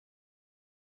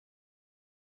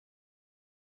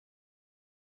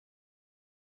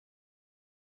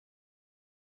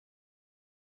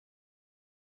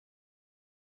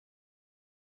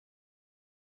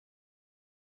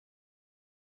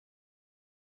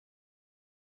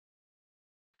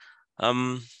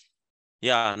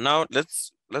Yeah, now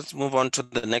let's move on to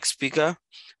the next speaker.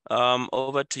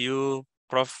 Over to you,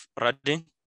 Prof Rading.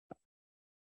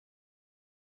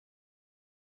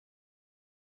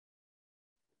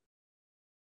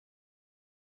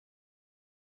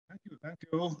 Thank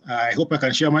you. I hope I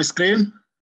can share my screen.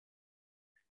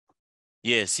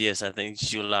 Yes, I think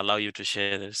she'll allow you to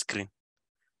share the screen.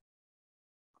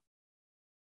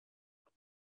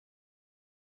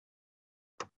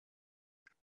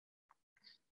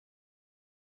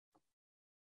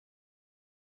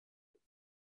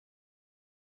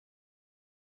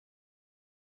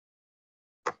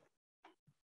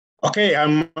 Okay,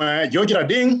 I'm George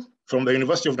Rading from the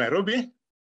University of Nairobi.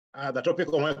 The topic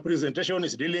of my presentation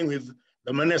is dealing with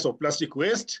the menace of plastic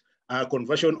waste,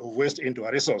 conversion of waste into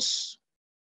a resource.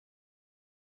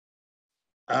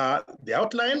 The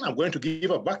outline, I'm going to give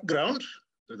a background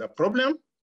to the problem.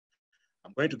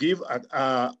 I'm going to give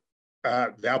the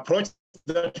approach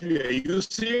that we are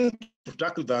using to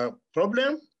tackle the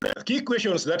problem, the key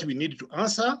questions that we need to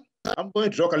answer. I'm going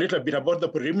to talk a little bit about the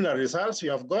preliminary results we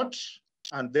have got,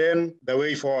 and then the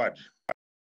way forward.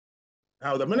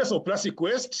 Now, the menace of plastic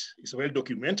waste is well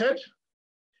documented,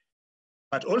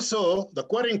 but also the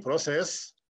quarrying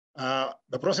process,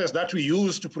 the process that we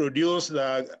use to produce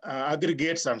the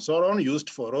aggregates and so on, used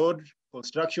for road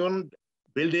construction,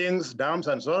 buildings, dams,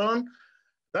 and so on,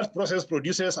 that process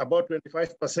produces about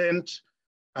 25%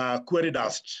 quarry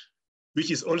dust, which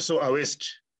is also a waste,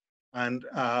 and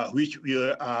which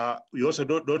we also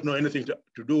don't know anything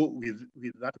to do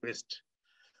with that waste.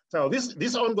 So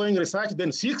this ongoing research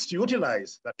then seeks to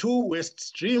utilize the two waste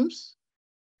streams,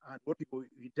 and what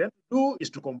we tend to do is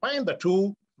to combine the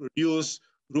two to produce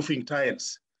roofing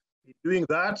tiles. In doing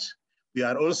that, we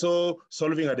are also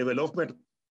solving a development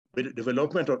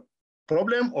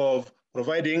problem of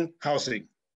providing housing.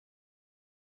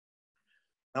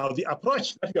 Now, the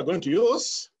approach that we are going to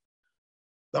use,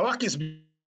 the work is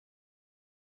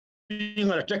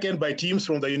being undertaken by teams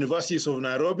from the Universities of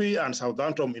Nairobi and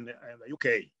Southampton in the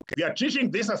UK. We are treating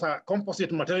this as a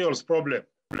composite materials problem.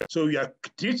 So we are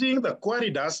treating the quarry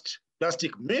dust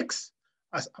plastic mix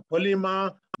as a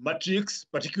polymer, matrix,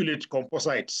 particulate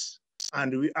composites.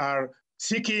 And we are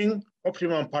seeking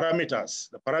optimum parameters,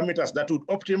 the parameters that would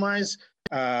optimize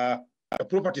the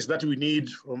properties that we need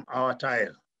from our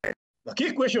tile. The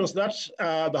key questions that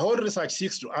the whole research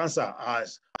seeks to answer are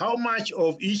how much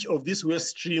of each of these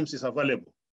waste streams is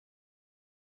available.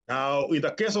 Now, in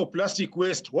the case of plastic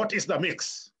waste, what is the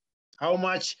mix? How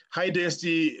much high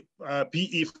density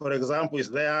PE, for example,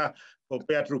 is there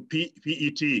compared to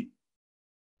PET?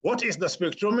 What is the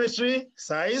spectrometry,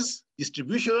 size,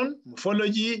 distribution,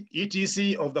 morphology,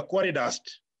 etc. of the quarry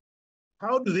dust?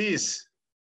 How do these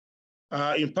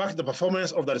impact the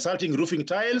performance of the resulting roofing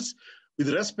tiles with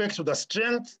respect to the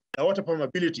strength and water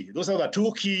permeability? Those are the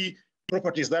two key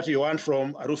properties that we want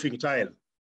from a roofing tile.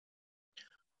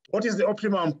 What is the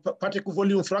optimum particle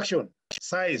volume fraction,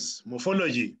 size,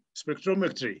 morphology,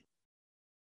 spectrometry?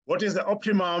 What is the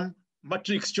optimum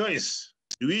matrix choice?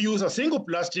 Do we use a single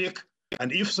plastic?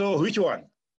 And if so, which one?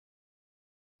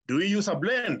 Do we use a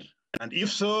blend? And if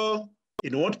so,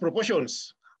 in what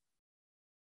proportions?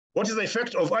 What is the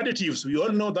effect of additives? We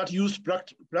all know that used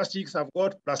plastics have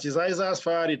got plasticizers,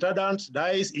 fire retardants,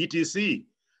 dyes, etc.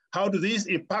 How do these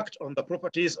impact on the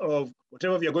properties of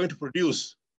whatever we are going to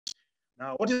produce?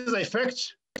 Now, what is the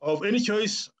effect of any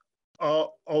choice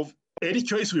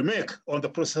we make on the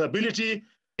processability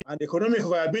and economic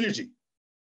viability?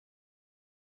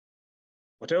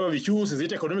 Whatever we choose, is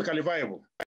it economically viable?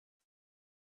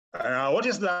 What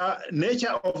is the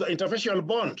nature of the interfacial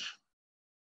bond?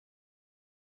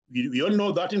 We all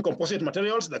know that in composite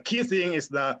materials, the key thing is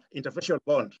the interfacial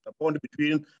bond, the bond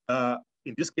between,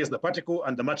 in this case, the particle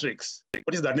and the matrix.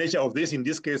 What is the nature of this in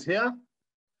this case here?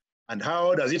 And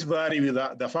how does it vary with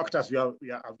the factors we have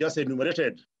just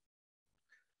enumerated?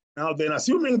 Now then,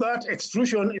 assuming that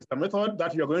extrusion is the method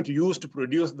that we are going to use to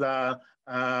produce the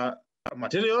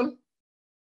material,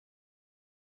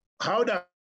 how does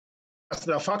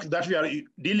the fact that we are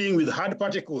dealing with hard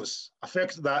particles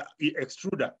affect the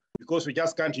extruder? Because we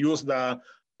just can't use a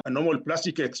normal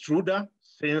plastic extruder,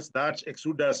 since that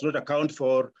extruder does not account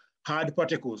for hard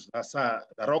particles. That's the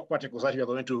rock particles that we are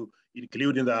going to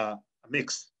include in the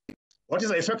mix. What is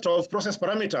the effect of process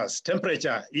parameters,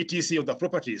 temperature, etc. of the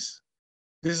properties?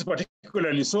 This is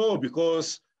particularly so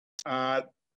because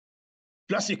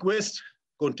plastic waste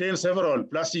contains several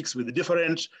plastics with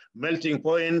different melting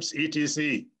points,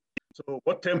 etc. So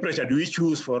what temperature do we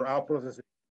choose for our processing?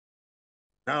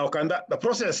 Now, can the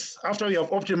process, after we have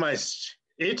optimized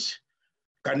it,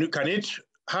 can it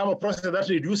have a process that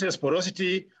reduces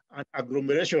porosity and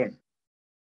agglomeration?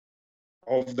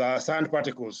 of the sand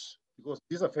particles, because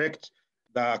these affect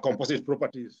the composite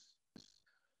properties.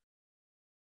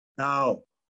 Now,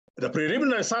 the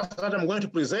preliminary results that I'm going to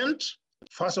present,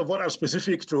 first of all, are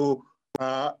specific to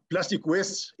plastic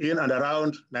waste in and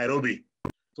around Nairobi.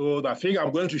 So the figure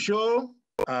I'm going to show,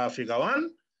 figure 1,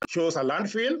 shows a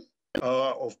landfill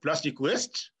of plastic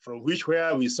waste from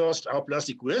where we sourced our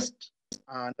plastic waste.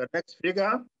 And the next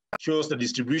figure shows the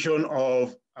distribution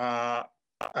of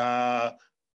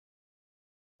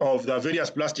the various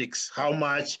plastics, how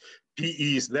much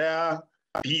PE is there,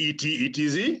 PET,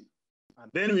 etc.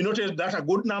 And then we noted that a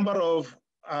good number of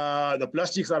the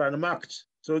plastics are unmarked,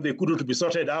 so they couldn't be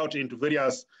sorted out into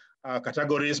various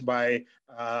categories by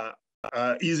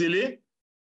easily.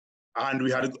 And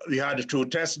we had to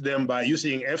test them by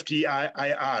using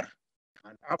FTIR.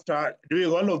 And after doing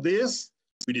all of this,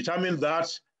 we determined that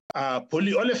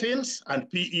polyolefins and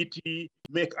PET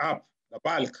make up the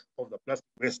bulk of the plastic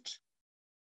waste.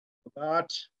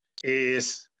 That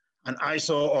is an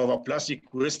ISO of a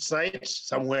plastic waste site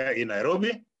somewhere in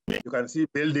Nairobi. You can see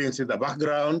buildings in the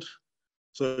background.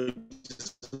 So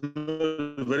it's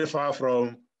very far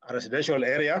from a residential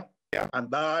area. And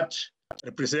that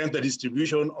represents the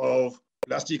distribution of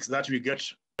plastics that we get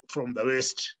from the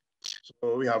waste.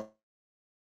 So we have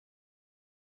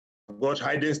got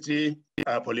high density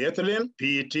polyethylene,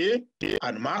 PET,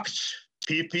 unmarked,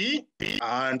 PP,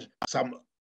 and some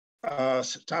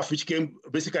stuff which came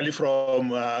basically from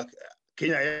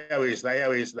Kenya Airways,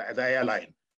 the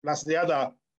airline, plus the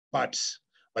other parts.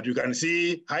 But you can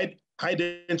see high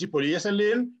density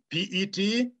polyethylene,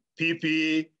 PET,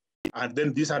 PP, and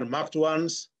then these unmarked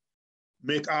ones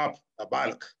make up the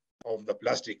bulk of the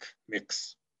plastic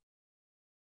mix.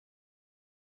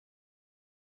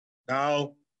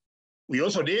 Now, we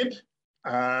also did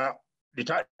try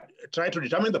to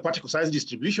determine the particle size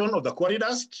distribution of the quarry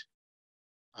dust.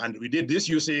 And we did this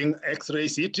using X-ray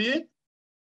CT.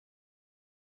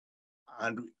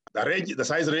 And the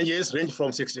size ranges range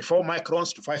from 64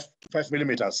 microns to 5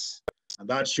 millimeters. And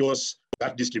that shows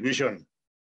that distribution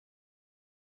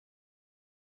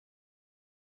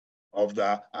of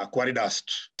the quarry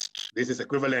dust. This is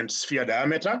equivalent sphere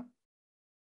diameter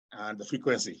and the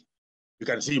frequency. You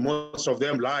can see most of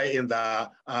them lie in the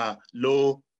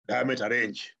low diameter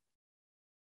range.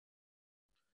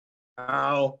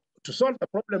 Now, to solve the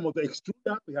problem of the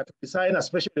extruder, we had to design a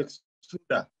special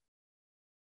extruder.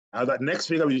 Now, that next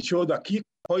figure will show the key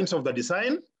points of the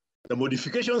design. The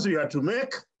modifications we had to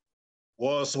make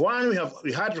was, one,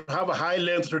 we had to have a high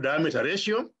length to diameter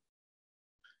ratio.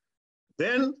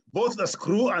 Then both the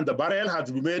screw and the barrel had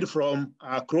to be made from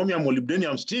chromium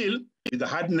molybdenum steel with a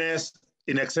hardness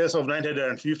in excess of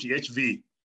 950 HV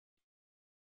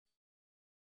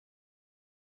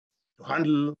to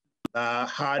handle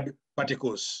hard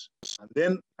particles. And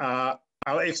then our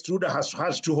extruder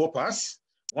has 2 hoppers,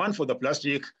 one for the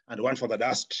plastic and one for the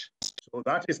dust. So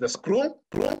that is the screw.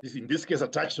 This, in this case,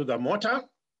 attached to the motor.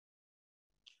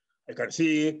 You can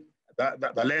see that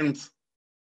the length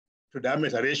to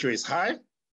diameter ratio is high.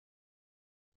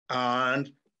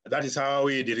 And that is how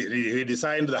we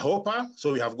redesigned the hopper.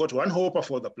 So we have got one hopper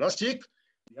for the plastic,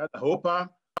 the other hopper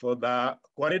for the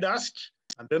quarry dust,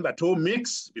 and then the 2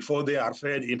 mix before they are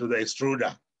fed into the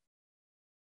extruder.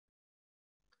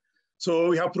 So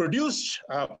we have produced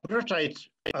prototype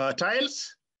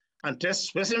tiles and test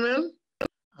specimen,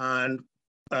 and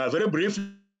very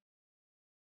briefly,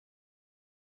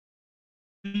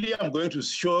 I'm going to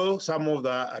show some of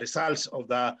the results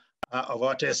of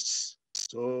our tests.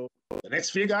 So the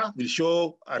next figure will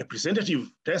show a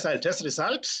representative tensile test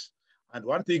results. And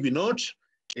one thing we note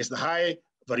is the high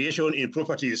variation in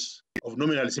properties of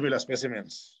nominally similar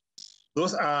specimens.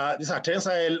 These are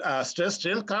tensile stress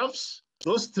strain curves.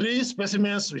 Those 3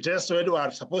 specimens we tested were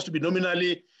supposed to be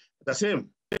nominally the same.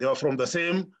 They were from the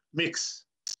same mix.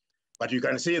 But you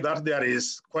can see that there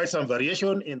is quite some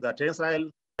variation in the tensile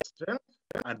strength,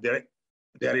 and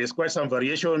there is quite some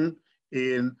variation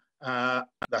in the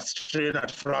strain at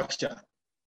fracture,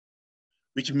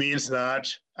 which means that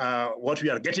what we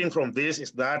are getting from this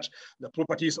is that the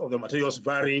properties of the materials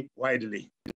vary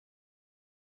widely.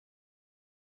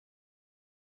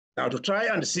 Now, to try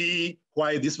and see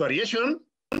why this variation,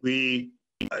 we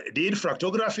did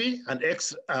fractography and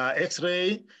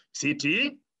X-ray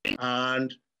CT,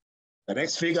 and the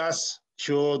next figures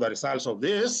show the results of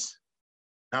this.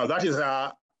 Now, that is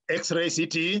a X-ray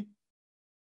CT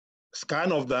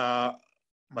scan of the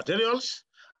materials,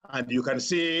 and you can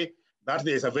see that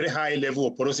there is a very high level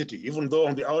of porosity, even though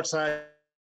on the outside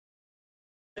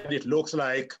it looks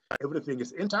like everything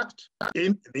is intact.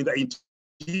 In the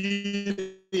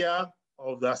interior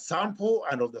of the sample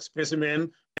and of the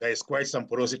specimen, there is quite some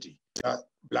porosity.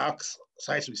 Black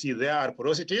sites we see there are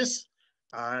porosities,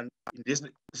 and in this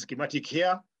schematic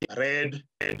here, red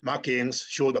markings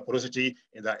show the porosity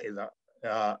in the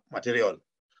material.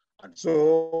 And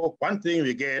so one thing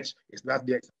we get is that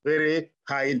there is a very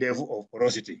high level of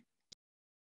porosity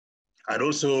and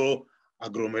also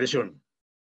agglomeration.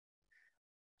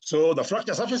 So the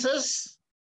fracture surfaces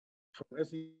from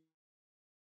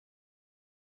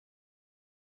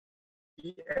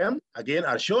SEM again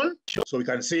are shown. So we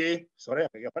can see, sorry, I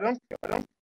beg your pardon.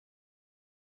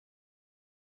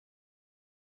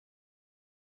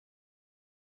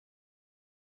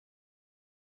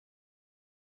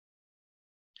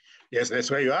 Yes,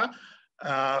 that's where you are.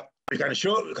 We can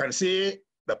see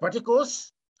the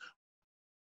particles.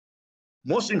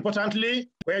 Most importantly,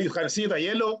 where you can see the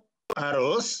yellow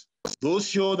arrows, those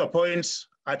show the points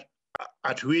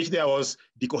at which there was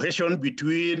decohesion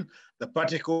between the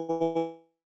particle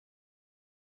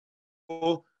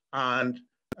and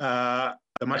the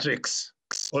matrix.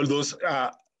 All those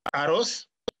arrows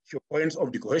show points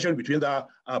of decohesion between the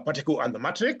particle and the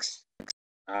matrix.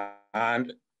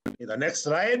 And in the next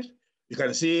slide, you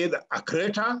can see a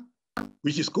crater,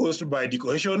 which is caused by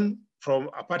decohesion from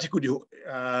a particle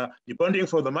debonding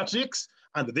from the matrix,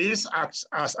 and this acts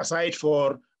as a site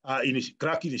for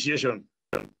crack initiation.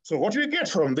 So what we get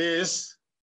from this,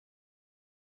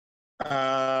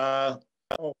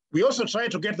 we also try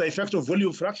to get the effect of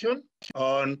volume fraction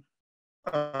on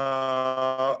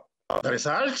the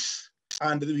results,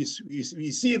 and we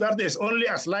see that there's only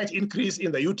a slight increase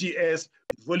in the UTS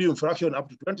with volume fraction up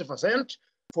to 20%,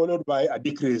 followed by a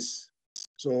decrease.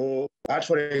 So that,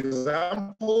 for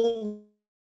example,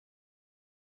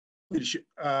 is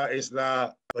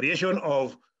the variation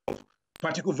of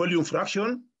particle volume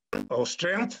fraction or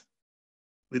strength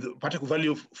with particle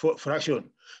volume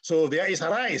fraction. So there is a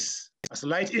rise, a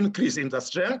slight increase in the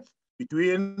strength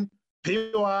between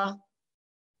pure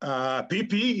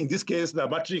PP, in this case, the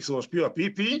matrix was pure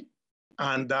PP,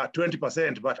 and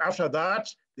 20%. But after that,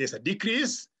 there's a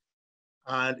decrease.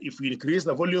 And if we increase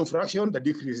the volume fraction, the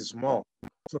decrease is more.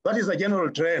 So that is a general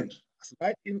trend, a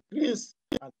slight increase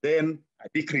and then a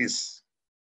decrease.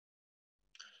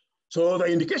 So the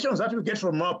indications that we get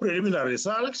from our preliminary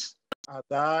results are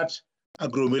that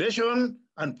agglomeration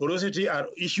and porosity are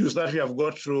issues that we have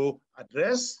got to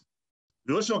address.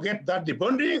 We also get that the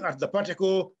bonding at the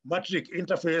particle matrix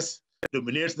interface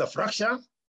dominates the fracture.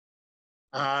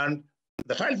 And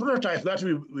the tile prototype that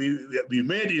we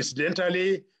made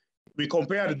incidentally, we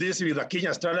compared this with the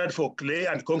Kenya standard for clay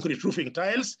and concrete roofing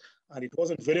tiles, and it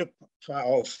wasn't very far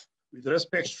off with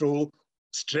respect to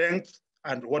strength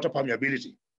and water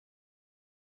permeability.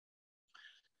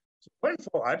 So going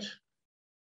forward,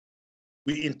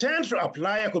 we intend to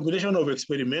apply a combination of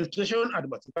experimentation and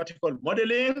mathematical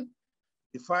modeling,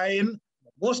 define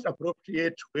the most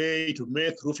appropriate way to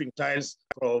make roofing tiles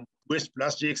from waste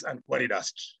plastics and quarry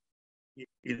dust.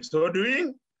 In so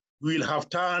doing, we will have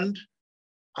turned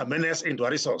a menace into a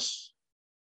resource.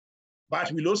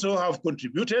 But we'll also have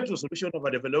contributed to the solution of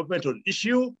a developmental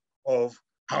issue of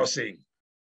housing.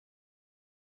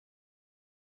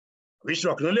 I wish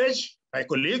to acknowledge my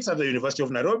colleagues at the University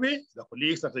of Nairobi, the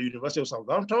colleagues at the University of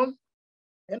Southampton,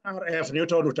 NRF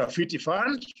Newton Utafiti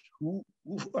Fund, who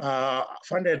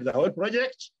funded the whole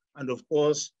project, and of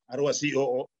course,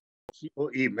 ARUA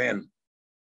CoE-MEN.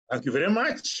 Thank you very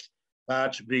much.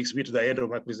 That brings me to the end of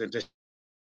my presentation.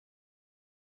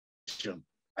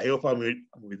 I hope I'm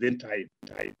within time.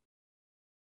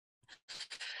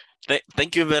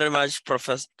 Thank you very much,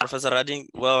 Professor Rading.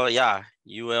 Well, yeah,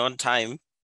 you were on time.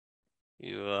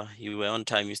 You were on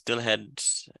time. You still had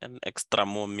an extra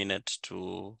more minute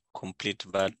to complete,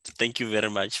 but thank you very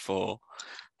much for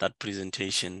that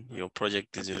presentation. Your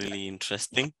project is really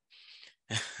interesting.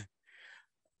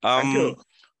 Thank you.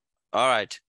 All right.